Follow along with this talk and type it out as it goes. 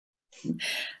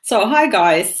So hi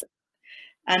guys,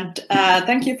 and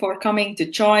thank you for coming to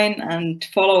join and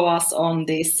follow us on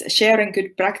this sharing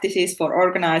good practices for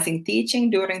organizing teaching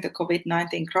during the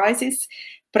COVID-19 crisis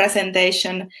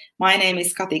presentation. My name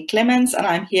is Kati Clements and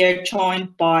I'm here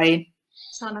joined by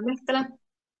Saana Mehtälä.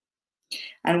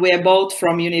 And we are both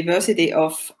from University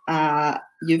of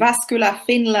Jyväskylä,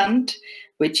 Finland,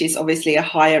 which is obviously a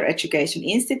higher education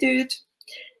institute.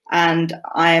 And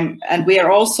we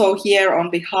are also here on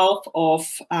behalf of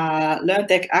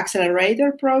Learntech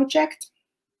Accelerator project,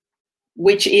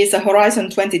 which is a Horizon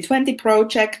 2020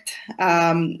 project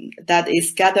that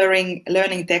is gathering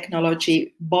learning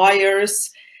technology buyers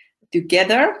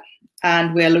together.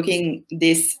 And we are looking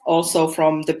this also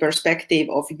from the perspective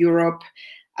of Europe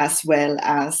as well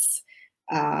as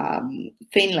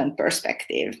Finland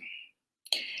perspective.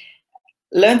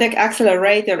 Learntech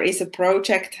Accelerator is a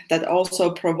project that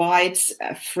also provides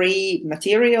free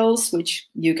materials which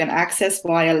you can access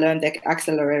via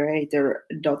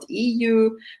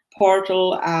learntechaccelerator.eu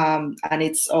portal, and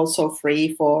it's also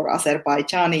free for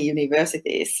Azerbaijani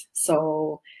universities.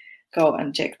 So go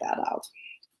and check that out.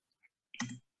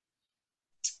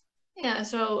 Yeah,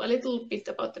 so a little bit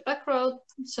about the background.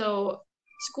 So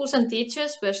schools and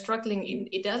teachers were struggling in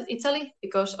Italy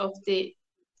because of the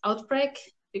outbreak,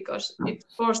 because it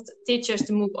forced teachers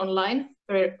to move online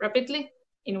very rapidly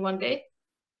in one day.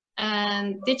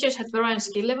 And teachers had varying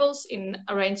skill levels in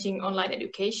arranging online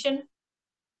education.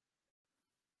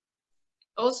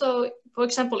 Also, for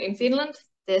example, in Finland,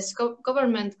 the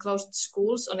government closed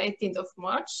schools on 18th of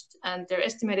March, and they're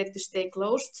estimated to stay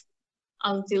closed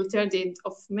until 13th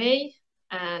of May.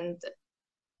 And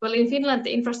well, in Finland,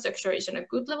 the infrastructure is on a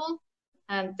good level,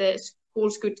 and the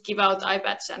schools could give out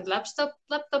iPads and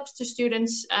laptops to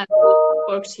students, and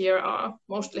networks here are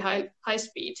mostly high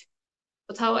speed.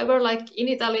 But however, like in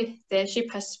Italy, the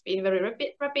ship has been very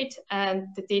rapid, and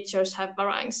the teachers have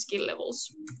varying skill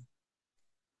levels.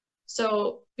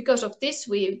 So because of this,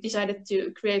 we decided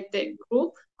to create the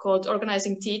group called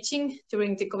Organizing Teaching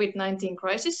during the COVID-19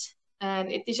 crisis. And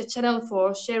it is a channel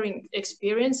for sharing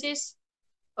experiences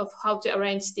of how to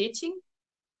arrange teaching.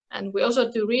 And we also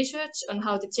do research on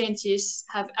how the changes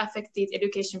have affected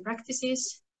education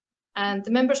practices. And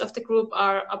the members of the group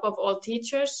are above all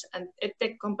teachers and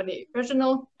EdTech company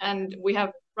personnel. And we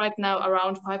have right now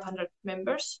around 500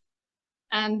 members.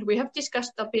 And we have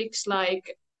discussed topics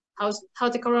like how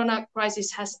the corona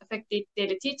crisis has affected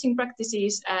daily teaching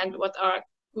practices and what are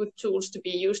good tools to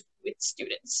be used with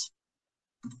students.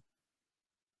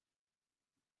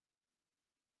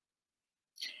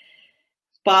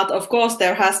 But of course,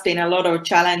 there has been a lot of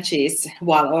challenges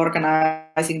while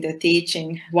organizing the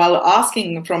teaching. While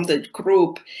asking from the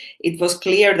group, it was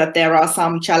clear that there are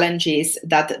some challenges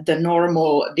that the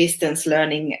normal distance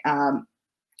learning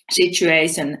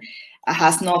situation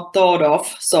has not thought of.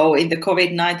 So in the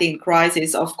COVID-19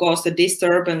 crisis, of course, the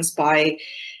disturbance by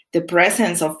the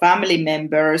presence of family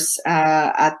members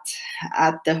at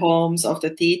the homes of the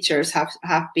teachers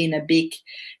have been a big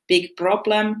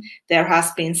problem. There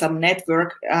has been some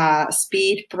network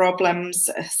speed problems.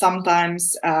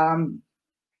 Sometimes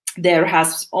there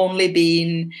has only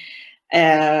been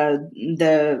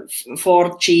the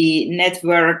 4G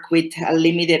network with a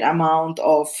limited amount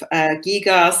of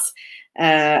gigas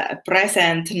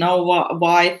present, no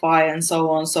Wi-Fi, and so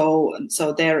on.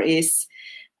 So there is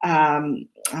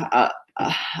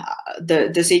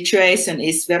the situation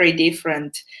is very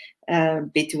different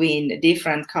between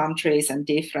different countries and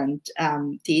different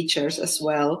teachers as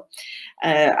well.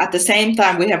 At the same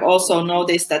time, we have also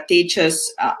noticed that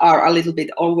teachers are a little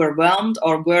bit overwhelmed,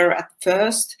 or were at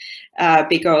first,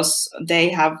 because they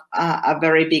have a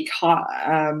very big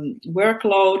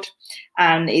workload,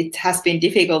 and it has been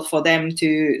difficult for them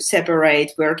to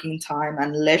separate working time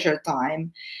and leisure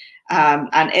time.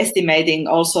 And estimating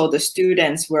also the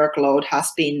students' workload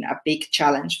has been a big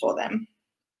challenge for them.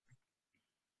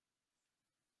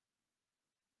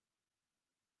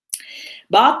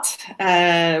 But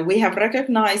we have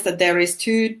recognized that there is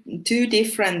two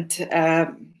different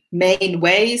main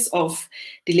ways of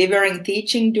delivering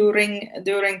teaching during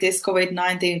this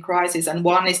COVID-19 crisis, and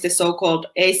one is the so-called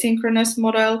asynchronous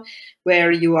model,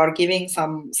 where you are giving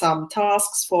some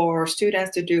tasks for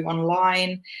students to do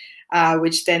online,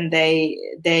 which then they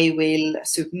will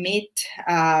submit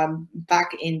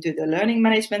back into the learning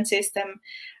management system,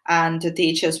 and the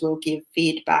teachers will give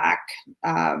feedback,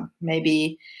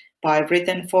 maybe by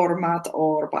written format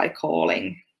or by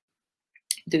calling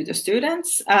to the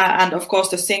students. And of course,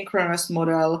 the synchronous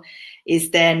model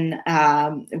is then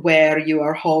where you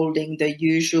are holding the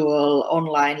usual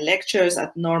online lectures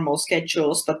at normal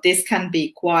schedules, but this can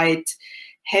be quite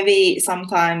heavy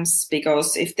sometimes,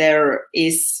 because if there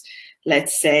is,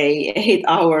 let's say, 8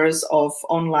 hours of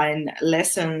online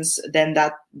lessons, then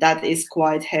that is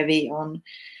quite heavy on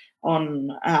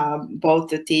both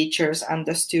the teachers and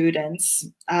the students.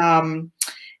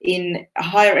 In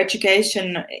higher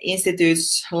education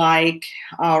institutes like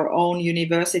our own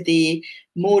university,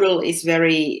 Moodle is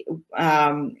very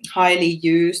highly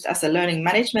used as a learning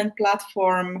management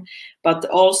platform, but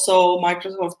also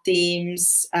Microsoft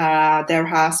Teams. There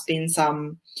has been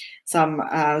some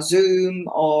Zoom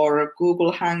or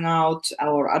Google Hangout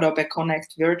or Adobe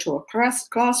Connect virtual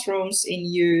classrooms in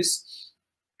use.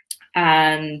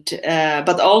 And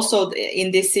but also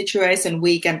in this situation,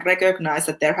 we can recognize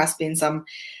that there has been some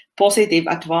positive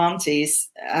advances,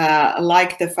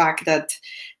 like the fact that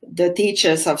the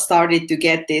teachers have started to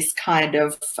get this kind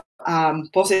of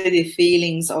positive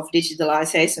feelings of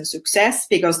digitalization success,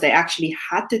 because they actually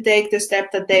had to take the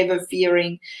step that they were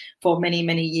fearing for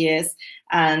many years,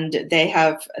 and they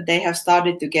have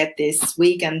started to get this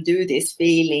 "we can do this"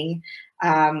 feeling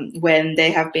when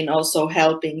they have been also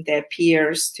helping their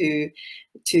peers to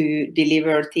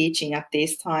deliver teaching at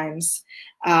these times.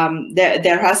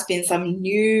 There has been some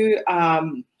new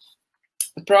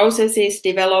processes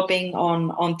developing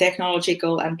on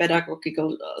technological and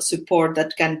pedagogical support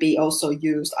that can be also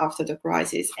used after the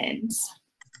crisis ends.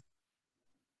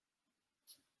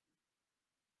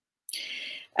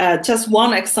 Just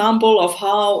one example of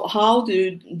how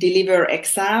to deliver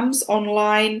exams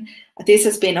online. This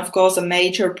has been, of course, a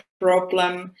major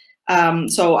problem.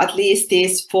 So at least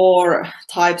these 4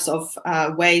 types of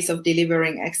ways of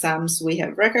delivering exams we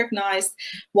have recognized.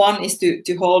 One is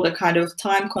to hold a kind of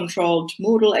time-controlled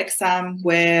Moodle exam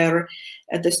where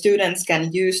the students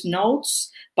can use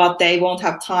notes, but they won't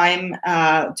have time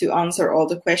to answer all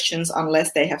the questions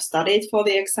unless they have studied for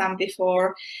the exam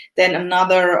before. Then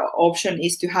another option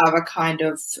is to have a kind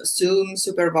of Zoom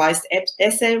supervised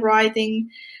essay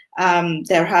writing.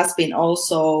 There has been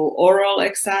also oral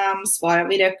exams via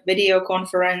video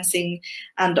conferencing,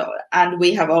 and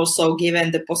we have also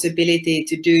given the possibility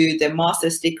to do the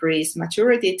master's degrees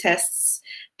maturity tests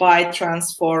by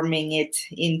transforming it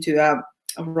into a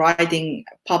writing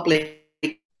public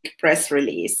press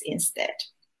release instead.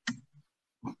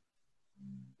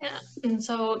 Yeah, and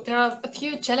so there are a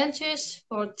few challenges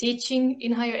for teaching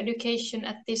in higher education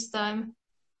at this time.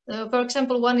 For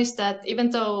example, one is that even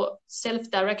though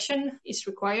self-direction is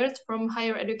required from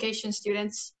higher education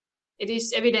students, it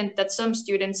is evident that some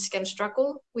students can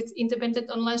struggle with independent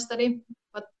online study.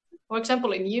 But for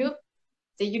example, in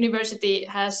the university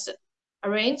has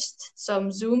arranged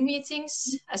some Zoom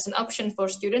meetings as an option for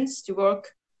students to work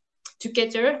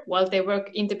together while they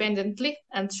work independently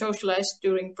and socialize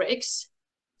during breaks,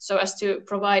 so as to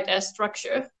provide a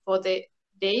structure for the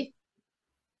day.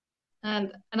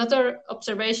 And another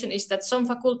observation is that some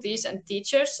faculties and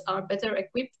teachers are better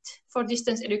equipped for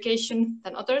distance education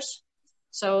than others.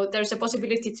 So there's a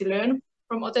possibility to learn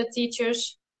from other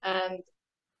teachers and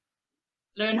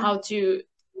learn how to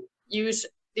use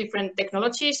different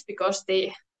technologies, because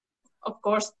of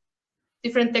course,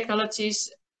 different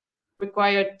technologies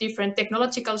require different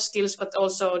technological skills, but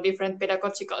also different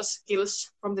pedagogical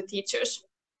skills from the teachers.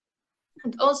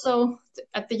 And also,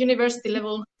 at the university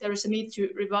level, there is a need to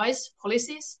revise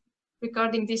policies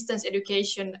regarding distance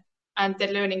education and the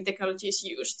learning technologies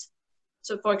used.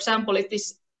 So, for example, it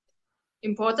is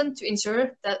important to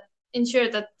ensure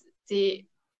that the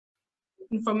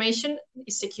information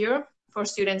is secure for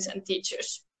students and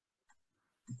teachers.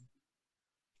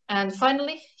 And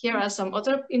finally, here are some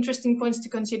other interesting points to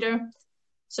consider.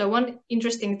 So one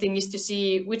interesting thing is to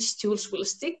see which tools will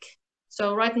stick.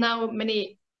 So right now,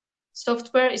 many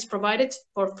software is provided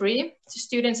for free to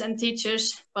students and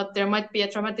teachers, but there might be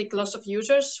a dramatic loss of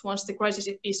users once the crisis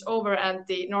is over and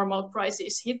the normal price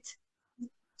is hit.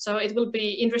 So it will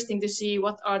be interesting to see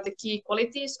what are the key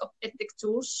qualities of EdTech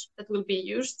tools that will be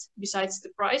used besides the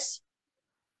price.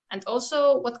 And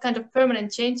also, what kind of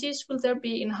permanent changes will there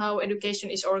be in how education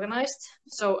is organized?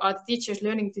 So are the teachers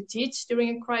learning to teach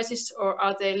during a crisis, or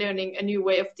are they learning a new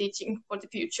way of teaching for the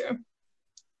future?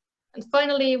 And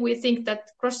finally, we think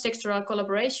that cross-sectoral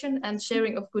collaboration and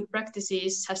sharing of good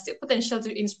practices has the potential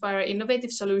to inspire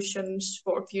innovative solutions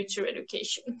for future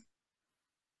education.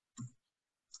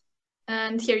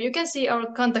 And here you can see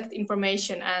our contact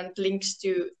information and links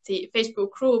to the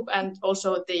Facebook group and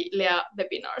also the LEA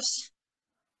webinars.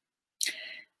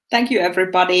 Thank you,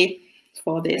 everybody,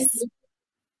 for this.